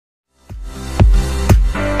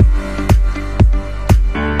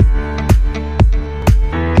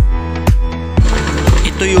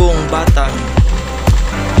bata,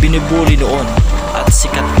 binibuli noon at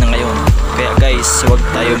sikat na ngayon. Kaya guys, huwag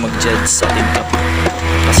tayo mag-judge sa ating topic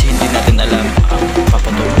kasi hindi natin alam ang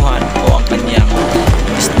papatunguhan o ang kanyang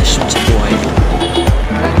destinasyon sa buhay.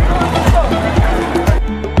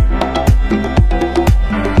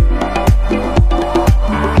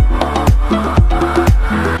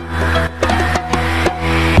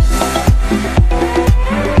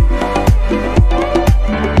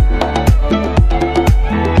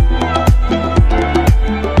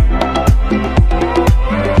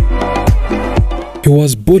 He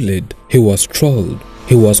was bullied, he was trolled,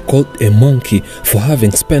 he was called a monkey for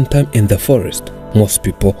having spent time in the forest. Most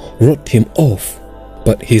people wrote him off,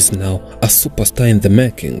 but he's now a superstar in the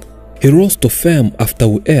making. He rose to fame after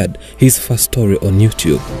we aired his first story on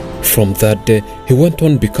YouTube. From that day, he went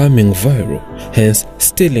on becoming viral, hence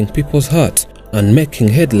stealing people's hearts and making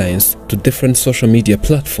headlines to different social media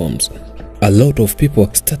platforms. A lot of people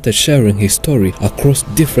started sharing his story across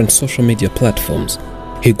different social media platforms.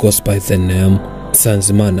 He goes by the name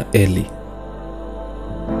Sanzimana Eli.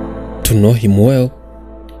 To know him well,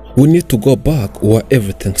 we need to go back where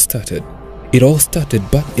everything started. It all started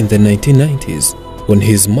back in the 1990s when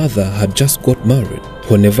his mother had just got married.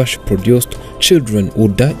 Whenever she produced, children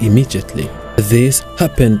would die immediately. This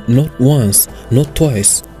happened not once, not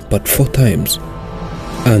twice, but 4 times.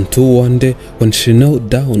 Until one day when she knelt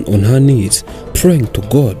down on her knees, praying to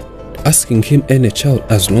God, asking him any child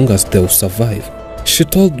as long as they will survive. She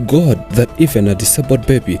told God that even a disabled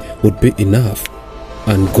baby would be enough,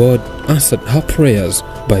 and God answered her prayers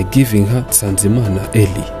by giving her Sanzimana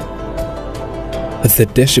Eli. The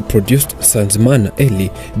day she produced Sanzimana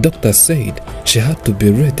Eli, doctors said she had to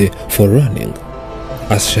be ready for running,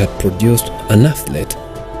 as she had produced an athlete.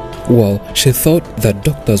 Well, she thought that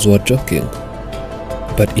doctors were joking,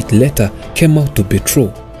 but it later came out to be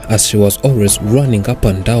true, as she was always running up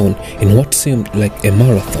and down in what seemed like a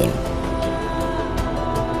marathon.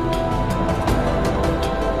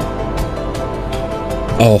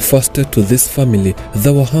 Our first day to this family,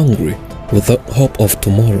 they were hungry, without hope of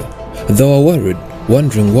tomorrow. They were worried,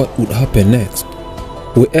 wondering what would happen next.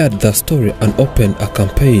 We aired the story and opened a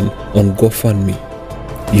campaign on GoFundMe.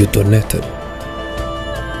 You donated.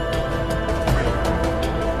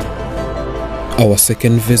 Our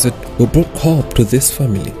second visit, we brought hope to this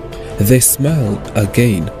family. They smiled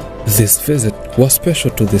again. This visit was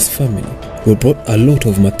special to this family. We brought a lot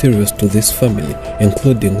of materials to this family,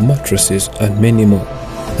 including mattresses and many more.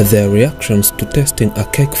 Their reactions to tasting a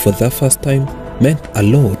cake for the first time meant a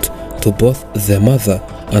lot to both their mother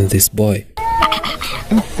and this boy.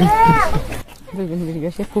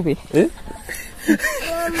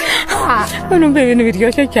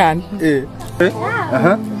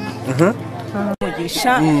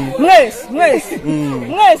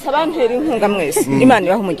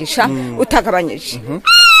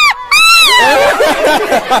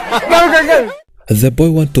 The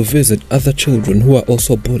boy went to visit other children who were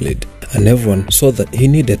also bullied, and everyone saw that he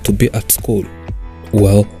needed to be at school.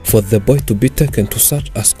 Well, for the boy to be taken to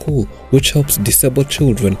such a school which helps disabled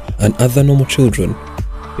children and other normal children,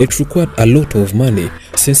 it required a lot of money,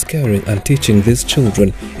 since caring and teaching these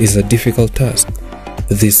children is a difficult task.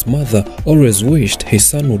 This mother always wished his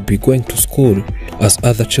son would be going to school as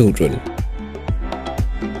other children.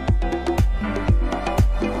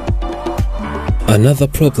 Another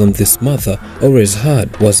problem this mother always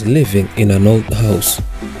had was living in an old house.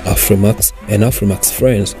 Afrimax and Afrimax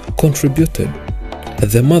friends contributed.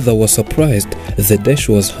 The mother was surprised the day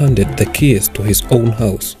she was handed the keys to his own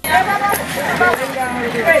house.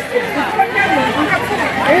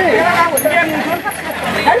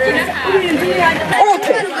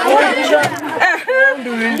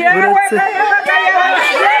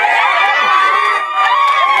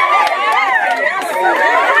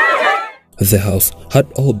 The house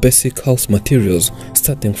had all basic house materials,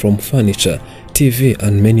 starting from furniture, TV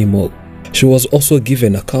and many more. She was also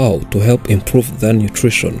given a cow to help improve their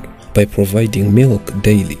nutrition by providing milk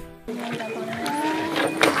daily.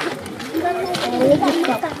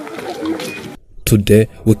 Today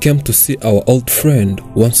we came to see our old friend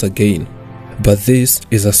once again. But this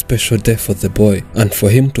is a special day for the boy, and for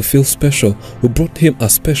him to feel special, we brought him a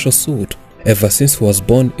special suit. Ever since he was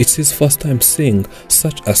born, it's his first time seeing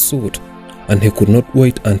such a suit, and he could not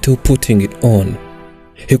wait until putting it on.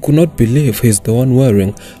 He could not believe he's the one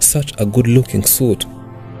wearing such a good-looking suit.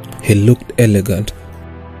 He looked elegant.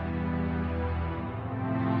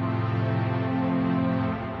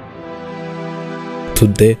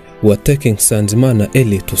 Today, we're taking Sanzimana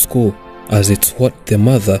Eli to school, as it's what the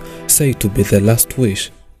mother said to be the last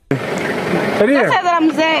wish.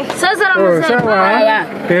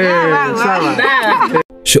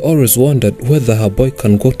 She always wondered whether her boy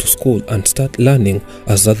can go to school and start learning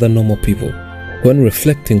as other normal people. When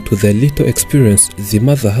reflecting to the little experience the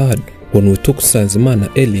mother had when we took Sanzimana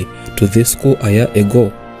Eli to this school a year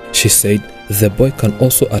ago, she said the boy can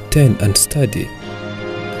also attend and study,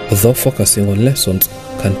 though focusing on lessons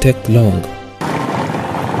can take long.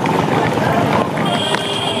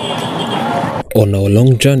 On our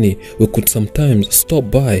long journey, we could sometimes stop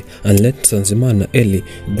by and let Sanzimana Eli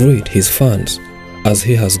greet his fans, as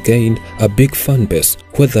he has gained a big fan base,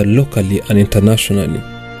 whether locally and internationally.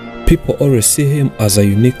 People always see him as a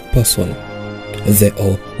unique person. They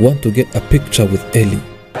all want to get a picture with Eli.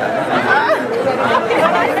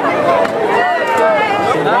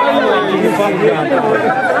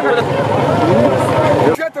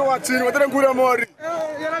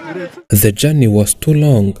 The journey was too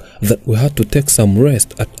long that we had to take some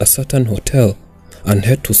rest at a certain hotel and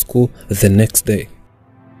head to school the next day.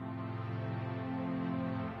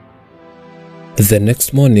 The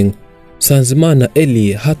next morning, Sanzimana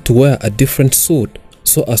Eli had to wear a different suit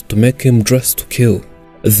so as to make him dress to kill.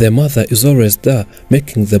 The mother is always there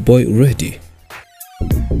making the boy ready.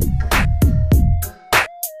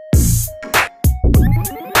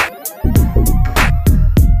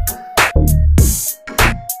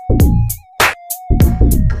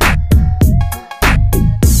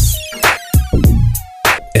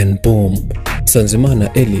 And boom,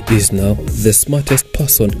 Sanzimana Eli is now the smartest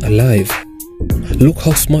person alive. Look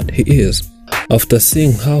how smart he is. After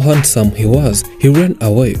seeing how handsome he was, he ran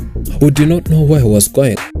away. We did not know where he was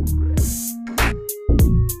going.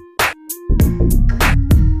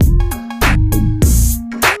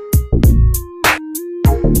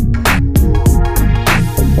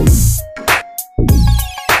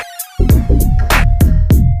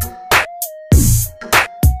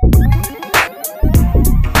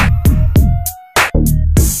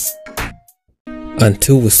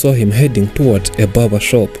 Until we saw him heading towards a barber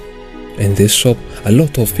shop. In this shop, a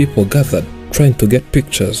lot of people gathered trying to get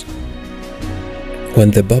pictures.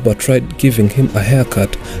 When the barber tried giving him a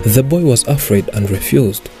haircut, the boy was afraid and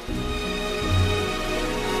refused.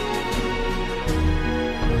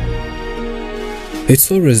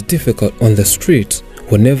 It's always difficult on the streets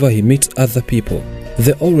whenever he meets other people.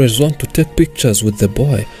 They always want to take pictures with the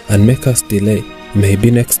boy and make us delay.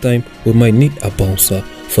 Maybe next time we might need a bouncer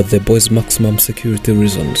for the boy's maximum security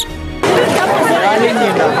reasons.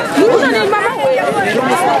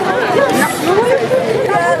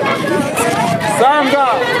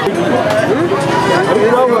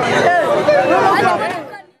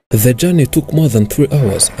 The journey took more than 3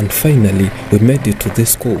 hours and finally we made it to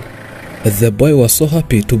this school. The boy was so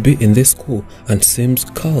happy to be in this school and seems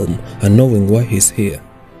calm and knowing why he's here.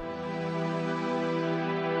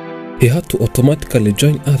 He had to automatically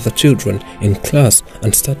join other children in class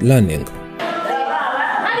and start learning.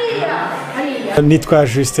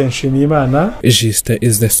 Juste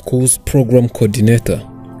is the school's program coordinator.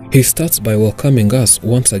 He starts by welcoming us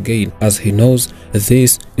once again as he knows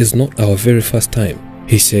this is not our very first time.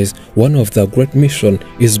 He says one of the great mission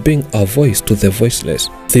is being a voice to the voiceless.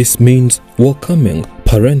 This means welcoming,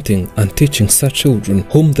 parenting and teaching such children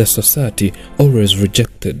whom the society always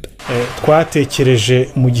rejected. Twatekereje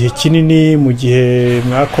mu gihe kinini, mu gihe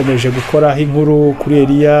mwakomeje gukora inkuru kuri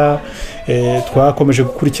Elia, twakomeje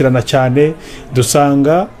gukurikirana cyane,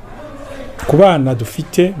 dusanga ku bana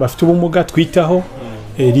dufite bafite ubumuga twitaho,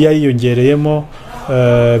 Elia yiyongereyemo,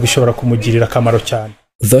 bishobora kumugirira akamaro cyane.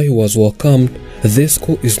 Though he was welcomed, this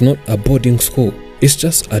school is not a boarding school, it's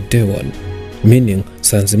just a day one. Meaning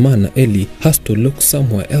Sanzimana Eli has to look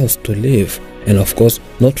somewhere else to live, and of course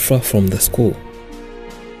not far from the school.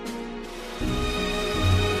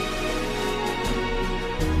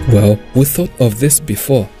 Well, we thought of this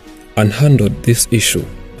before and handled this issue.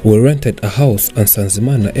 We rented a house and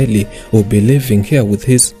Sanzimana Eli will be living here with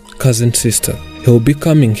his cousin sister. He will be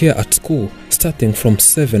coming here at school starting from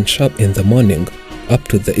 7 sharp in the morning up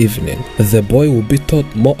to the evening. The boy will be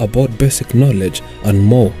taught more about basic knowledge and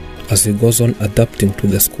more as he goes on adapting to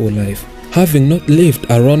the school life. Having not lived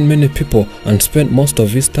around many people and spent most of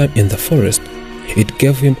his time in the forest, it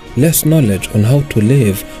gave him less knowledge on how to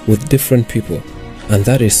live with different people, and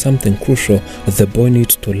that is something crucial the boy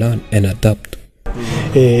needs to learn and adapt.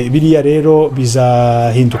 Biriya rero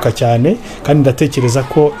bizahinduka cyane kandi ndatekereza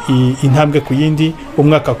ko intambwe ku yindi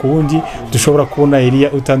umwaka ku wundi dushobora kubona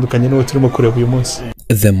Elia utandukanye n'uwo turimo kureba uyu munsi.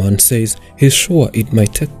 The man says he's sure it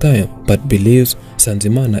might take time but believes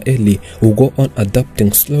Sanzimana Eli will go on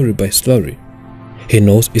adapting slowly by slowly. He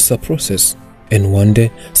knows it's a process and one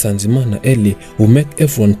day Sanzimana Eli will make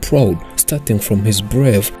everyone proud starting from his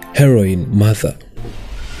brave heroine mother.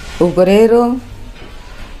 Ubwo rero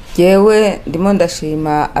Yewe ndimo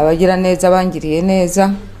ndashima abagira neza bangiriye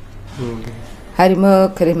neza. Harimo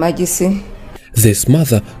Karemagisi. This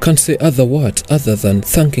mother can't say other words other than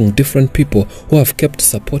thanking different people who have kept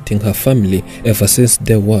supporting her family ever since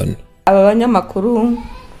day one. Aba banyamakuru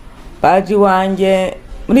baji wanjye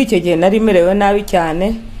muri icyo gihe nari merewe nabi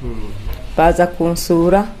cyane, baza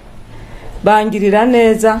kunsura bangirira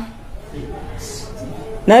neza,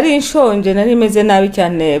 nari nshonje, nari meze nabi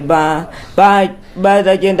cyane,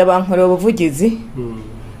 baragenda bankorera ubuvugizi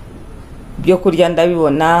byo kurya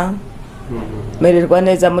ndabibona, mererwa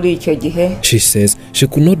neza muri icyo gihe. She says she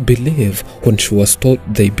could not believe when she was told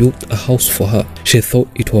they built a house for her. She thought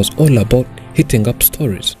it was all about hitting up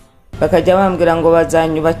stories. Bakajya bambwira ngo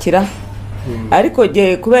bazanyubakira, ariko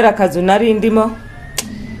je kubera akazi nari ndimo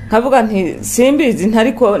nkavuga nti simbizi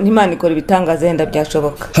ntariko ntimana ikora ibitangaza yenda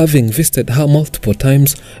byashoboka. Having visited her multiple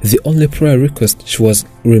times, the only prayer request she was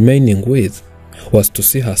remaining with was to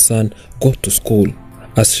see her son go to school,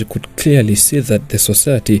 as she could clearly see that the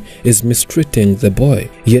society is mistreating the boy,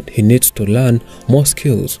 yet he needs to learn more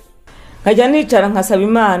skills. Nkajya nicara nkasaba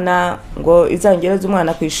Imana ngo izangereze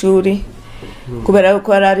umwana ku ishuri, kubera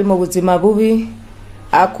ko ari mu buzima bubi,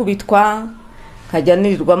 akubitwa, nkajya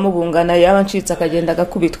nirirwamo bungana, yaba ncitse akagenda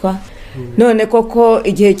agakubitwa. None koko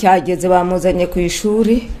igihe cyageze bamuzanye ku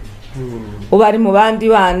ishuri, ubu ari mu bandi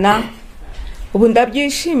bana. Ubu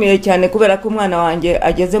ndabyishimiye cyane kubera ko umwana wanjye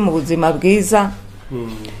ageze mu buzima bwiza.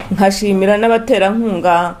 Nkashimira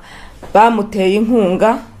n'abaterankunga bamuteye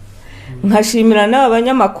inkunga, nkashimira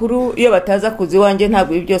n'abanyamakuru iyo bataza kuzi wanjye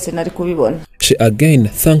ntabwo ibi byose nari kubibona. She again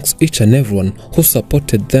thanks each and everyone who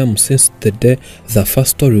supported them since the day the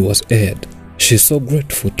first story was aired. She is so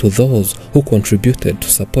grateful to those who contributed to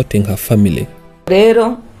supporting her family.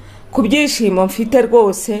 Rero kubyishimo mfite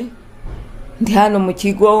rwose, ndi hano mu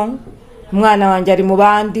kigo, umwana wanjye ari mu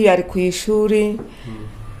bandi, ari ku ishuri.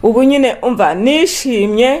 Ubu nyine umva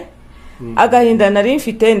nishimye, agahinda nari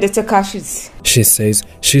mfite ndetse kashize. She says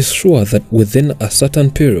she's sure that within a certain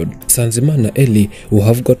period, Sanzimana Eli will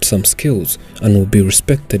have got some skills and will be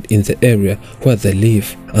respected in the area where they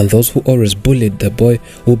live, and those who always bullied the boy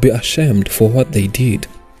will be ashamed for what they did.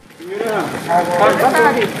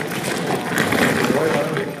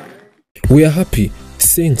 We are happy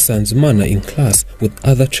seeing Sanzimana in class with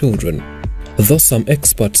other children, though some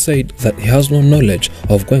experts said that he has no knowledge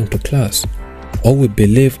of going to class. All we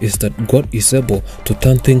believe is that God is able to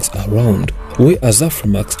turn things around. We as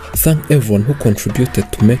Afrimax thank everyone who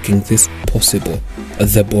contributed to making this possible.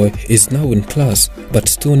 The boy is now in class but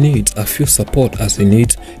still needs a few support as he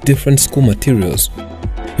needs different school materials.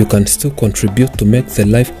 You can still contribute to make the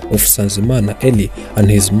life of Sanzimana Eli and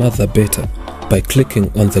his mother better by clicking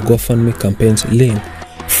on the GoFundMe campaign's link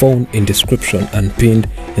found in description and pinned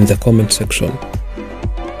in the comment section.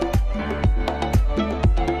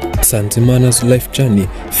 Sanzimana's life journey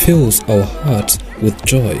fills our hearts with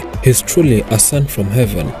joy. He's truly a son from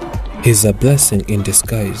heaven. He's a blessing in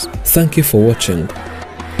disguise. Thank you for watching.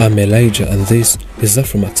 I'm Elijah and this is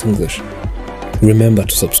Afrimax English. Remember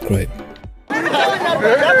to subscribe.